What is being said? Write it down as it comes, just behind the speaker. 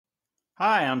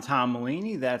Hi, I'm Tom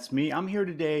Mulaney. That's me. I'm here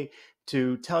today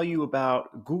to tell you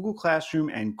about Google Classroom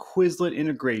and Quizlet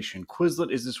integration.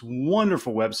 Quizlet is this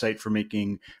wonderful website for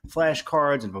making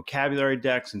flashcards and vocabulary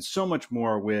decks and so much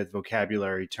more with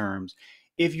vocabulary terms.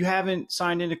 If you haven't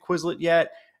signed into Quizlet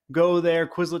yet, go there,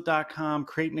 Quizlet.com,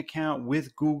 create an account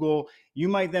with Google. You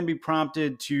might then be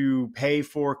prompted to pay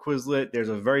for Quizlet. There's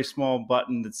a very small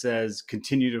button that says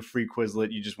continue to free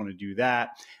Quizlet. You just want to do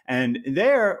that. And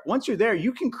there, once you're there,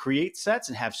 you can create sets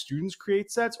and have students create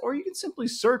sets, or you can simply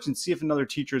search and see if another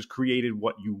teacher has created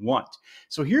what you want.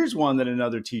 So here's one that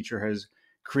another teacher has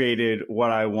created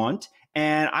what I want.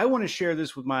 And I want to share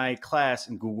this with my class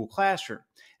in Google Classroom.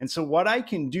 And so what I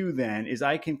can do then is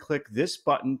I can click this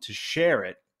button to share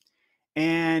it.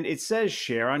 And it says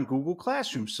share on Google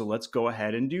Classroom. So let's go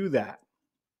ahead and do that.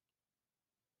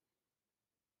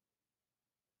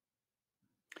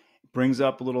 Brings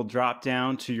up a little drop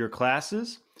down to your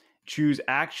classes. Choose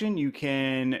action. You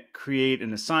can create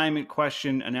an assignment,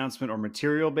 question, announcement, or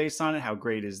material based on it. How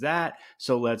great is that?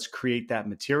 So let's create that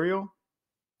material.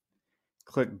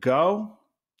 Click go.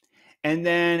 And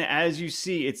then as you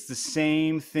see, it's the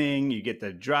same thing. You get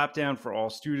the drop down for all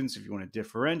students if you want to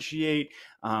differentiate.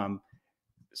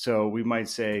 So we might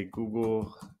say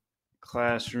Google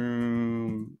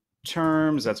Classroom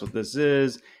terms. That's what this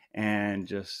is. And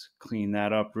just clean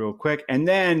that up real quick. And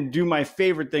then do my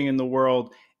favorite thing in the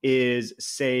world is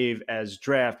save as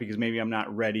draft, because maybe I'm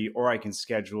not ready or I can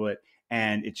schedule it.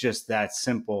 And it's just that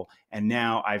simple. And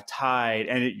now I've tied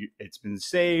and it's been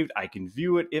saved. I can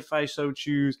view it if I so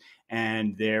choose.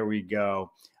 And there we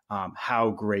go. How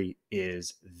great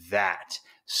is that?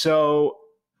 So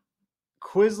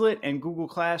Quizlet and Google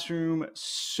Classroom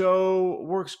so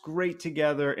works great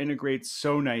together, integrates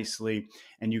so nicely,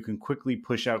 and you can quickly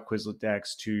push out Quizlet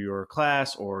decks to your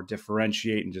class or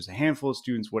differentiate in just a handful of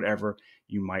students, whatever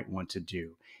you might want to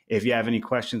do. If you have any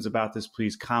questions about this,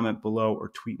 please comment below or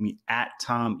tweet me at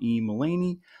Tom E.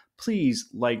 Mulaney. Please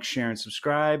like, share, and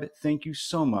subscribe. Thank you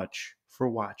so much for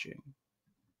watching.